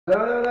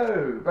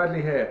Hello,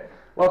 Bradley here.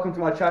 Welcome to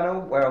my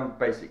channel where I'm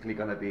basically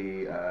going to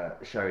be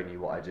showing you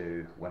what I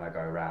do when I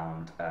go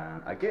around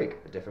and I gig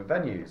at different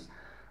venues.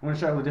 I'm going to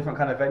show you the different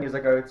kind of venues I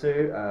go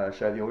to,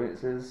 show the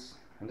audiences,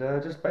 and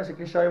just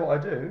basically show you what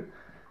I do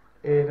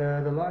in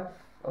the life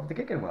of the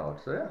gigging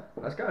world. So yeah,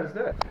 let's go, let's do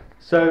it.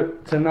 So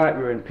tonight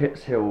we're in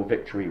Pittshill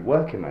Victory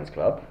Working Men's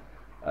Club,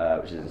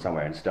 which is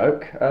somewhere in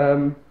Stoke.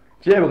 So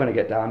yeah, we're going to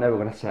get down there, we're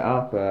going to set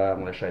up,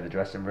 I'm going to show you the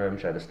dressing room,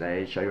 show the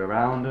stage, show you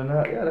around, and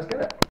yeah, let's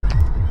get it.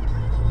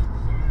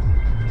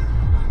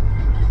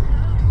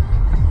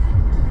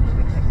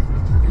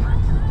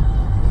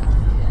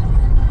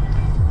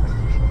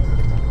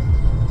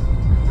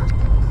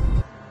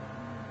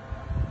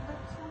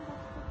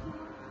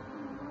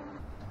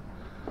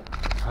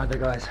 Right there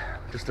guys,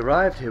 just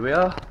arrived, here we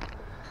are.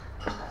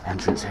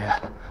 Entrance here,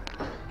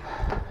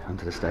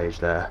 onto the stage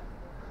there.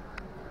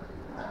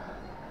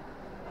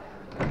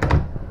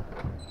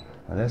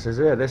 And this is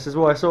it, this is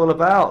what it's all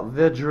about,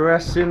 the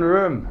dressing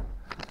room.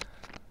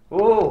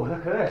 Oh,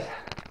 look at this,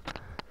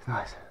 it's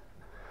nice.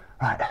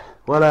 Right,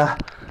 well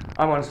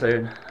I'm on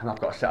soon and I've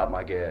got to set up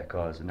my gear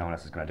because no one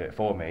else is going to do it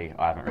for me.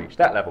 I haven't reached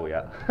that level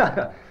yet.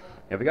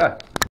 Here we go.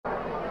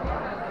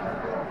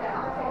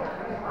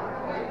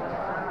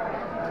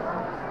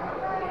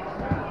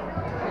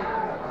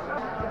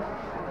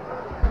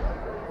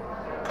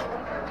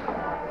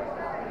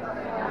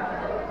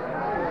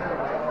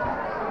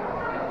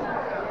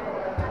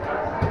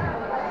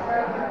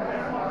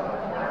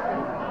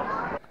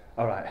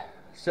 Alright,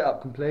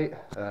 setup complete.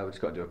 We've just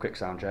got to do a quick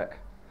sound check.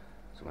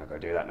 So I'm going to go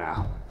do that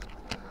now.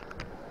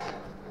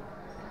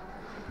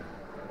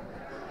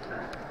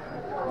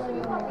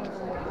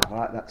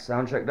 Alright, that's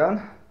sound check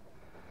done.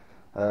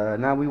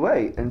 Now we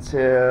wait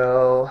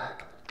until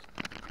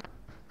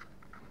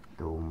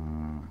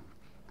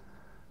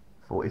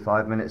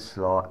 45 minutes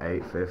slot,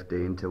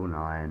 8:15 till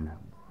 9.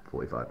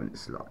 45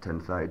 minutes slot,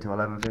 10:30 till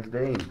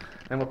 11:15.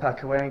 Then we'll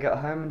pack away and get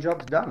home and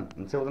job's done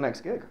until the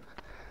next gig.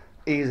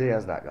 Easy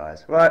as that,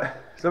 guys. Right,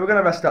 so we're going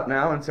to rest up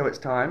now until it's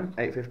time,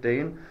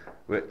 8:15,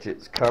 which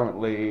it's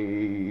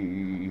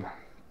currently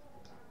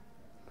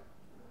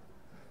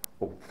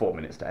 4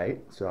 minutes to 8,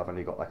 so I've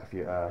only got like a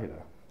few,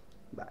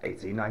 about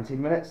 18,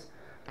 19 minutes.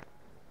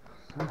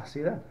 So I'll see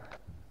you then.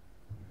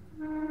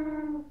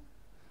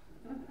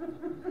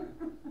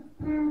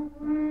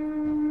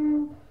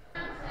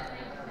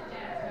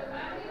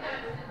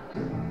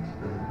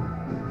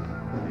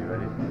 Are you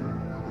ready?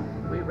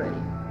 We're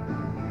ready.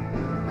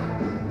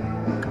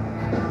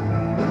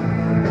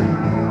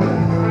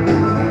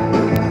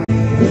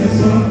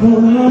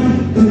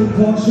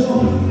 For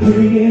sure,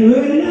 we get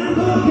ready now,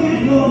 go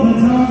get more than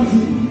talk to.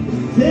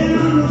 There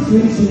are no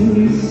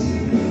switches.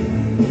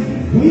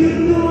 We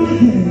don't know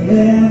anything,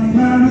 there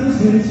are no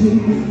switches.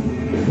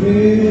 Well,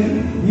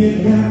 you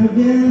got me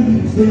down, you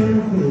still in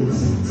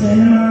face.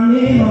 Saying my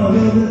name all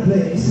over the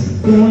place.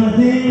 The one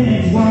thing that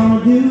you wanna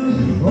do,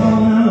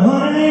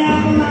 wanna lay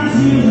out of my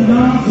shoes and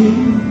don't you.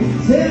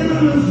 There are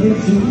no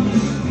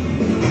switches.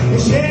 The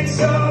shakes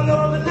all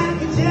over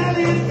like a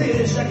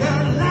jellyfish, I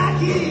kinda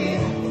like it.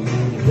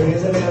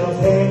 There's a little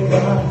thing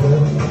got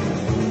good.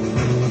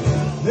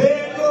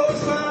 There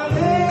goes my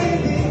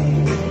lady.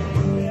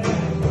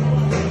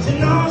 She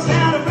knows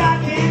how to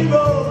rock and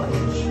roll.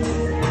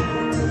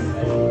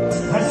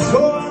 And so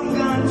I'm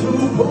going to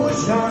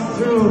push on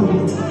through.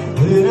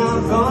 When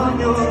I'm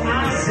gone, I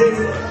say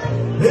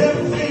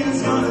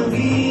everything's gonna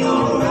be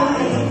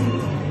alright.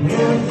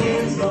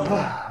 Everything's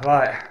gonna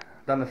Right,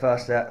 done the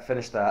first set,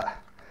 finished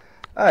that.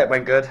 It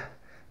went good.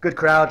 Good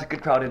crowd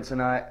in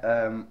tonight.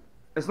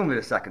 It's normally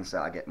the second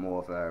set I get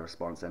more of a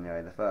response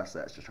anyway. The first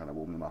set's just trying to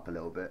warm them up a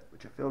little bit,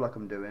 which I feel like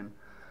I'm doing.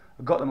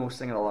 I've got them all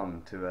singing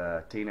along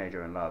to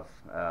Teenager in Love.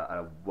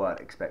 I weren't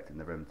expecting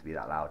the room to be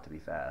that loud, to be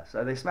fair.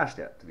 So they smashed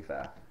it, to be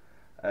fair.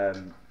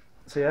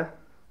 So yeah,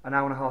 an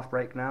hour and a half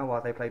break now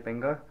while they play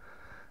bingo.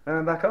 Then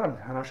I'm back on,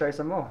 and I'll show you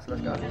some more, so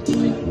let's go.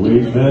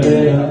 We fed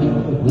it up,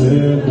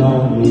 we're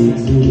gonna need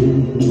to.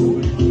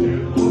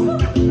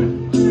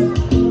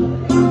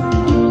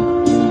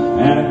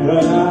 And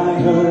when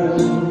I heard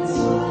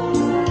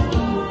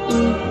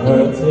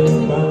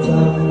hurting comes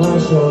on my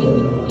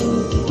shoulders,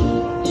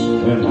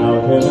 and how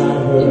can I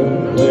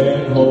hurt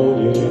when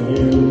holding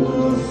you?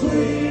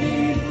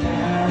 Sweet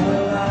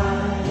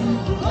Caroline,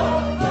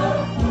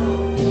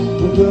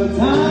 the good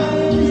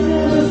times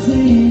never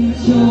seem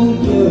so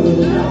good.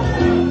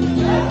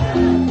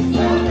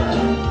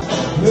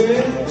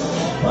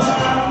 Well,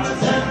 I'm the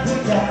type of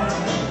guy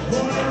who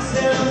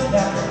settles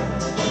down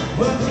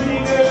when pretty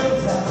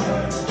girls are,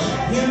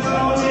 you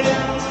know it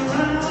all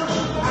around.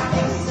 I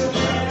guess the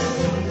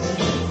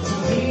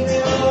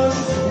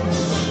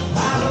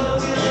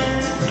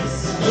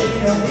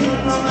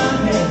even on my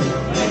head,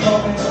 they call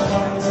me the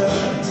wonder.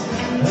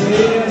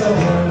 Yeah, the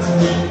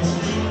wonder.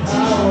 I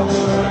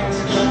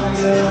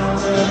wonder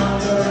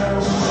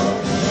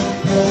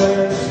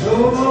let's go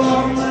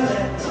on my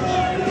left.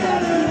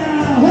 Together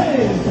now,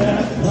 hey,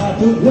 that's not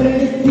the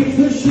way. Keep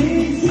the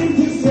sheets, seem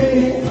to say.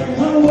 I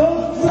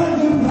won't drive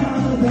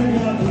around, they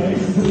are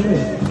place to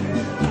live.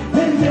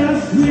 And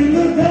just ring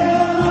the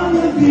bell on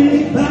the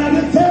big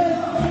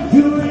bagatelle.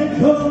 You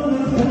ain't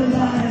gonna put the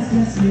lights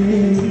to see.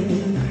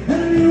 And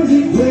the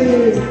music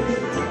plays.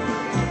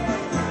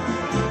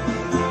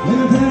 And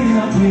the bang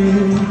up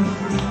here.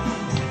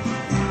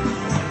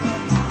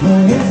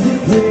 Oh yes, it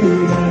played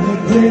and it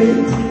played.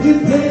 It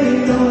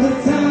played all the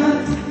time.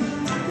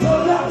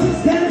 Roll up the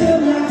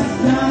stand last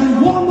time.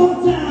 One more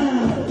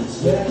time.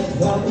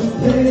 Step up and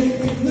play.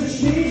 The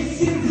sheets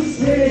seem to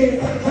stay.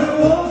 And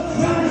walk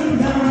running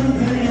down the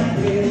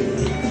canopy.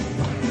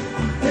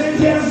 And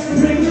just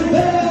ring the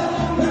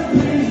bell. And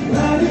ring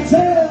back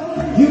tell.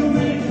 You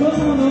ain't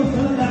gonna put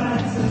the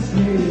lights to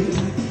sleep.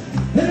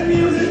 And the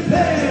music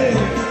plays.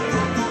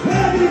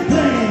 And it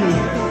plays.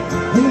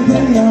 And the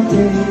day I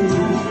play.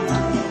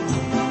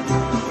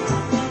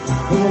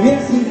 Oh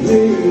yes, it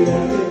played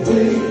and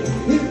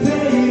it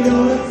played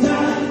all the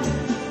time.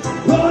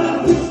 Roll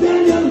up and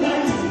spend your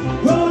last,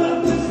 roll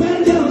up and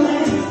spend your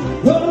last,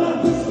 roll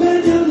up and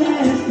spend your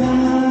last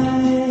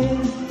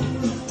time.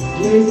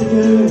 Yes,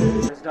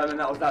 it It's done and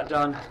that was that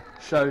done.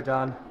 Show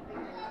done.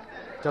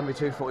 Done me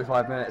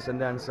 2:45 minutes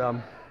and then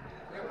some.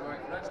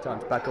 It's time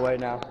to back away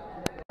now.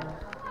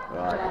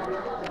 Right.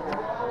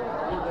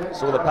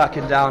 It's all the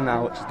packing down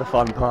now, which is the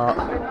fun part.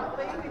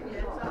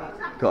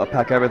 Got to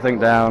pack everything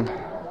down.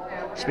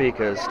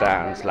 Speakers,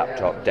 stands,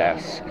 laptop,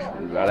 desk,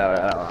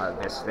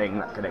 this thing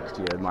that connects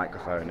to your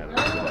microphone and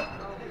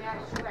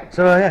it.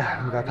 So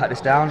yeah, we're going to pack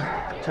this down,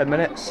 10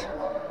 minutes,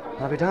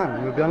 and I'll be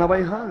done, we'll be on our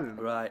way home.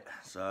 Right,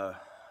 so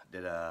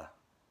did a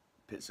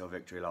Pittshill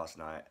victory last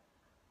night,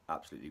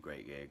 absolutely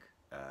great gig,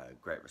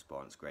 great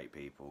response, great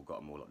people, got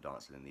them all up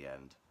dancing in the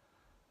end.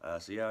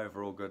 So yeah,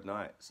 overall good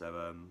night,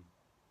 so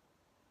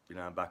you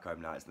know, I'm back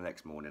home now, it's the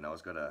next morning. I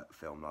was going to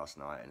film last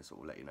night and sort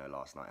of let you know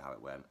last night how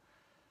it went.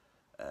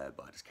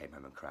 But I just came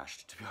home and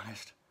crashed, to be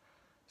honest.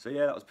 So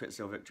yeah, that was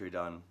Pittshill victory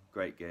done.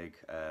 Great gig.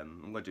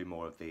 I'm going to do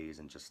more of these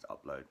and just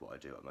upload what I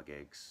do at my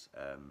gigs.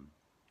 And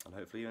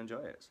hopefully you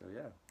enjoy it. So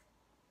yeah,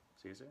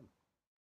 see you soon.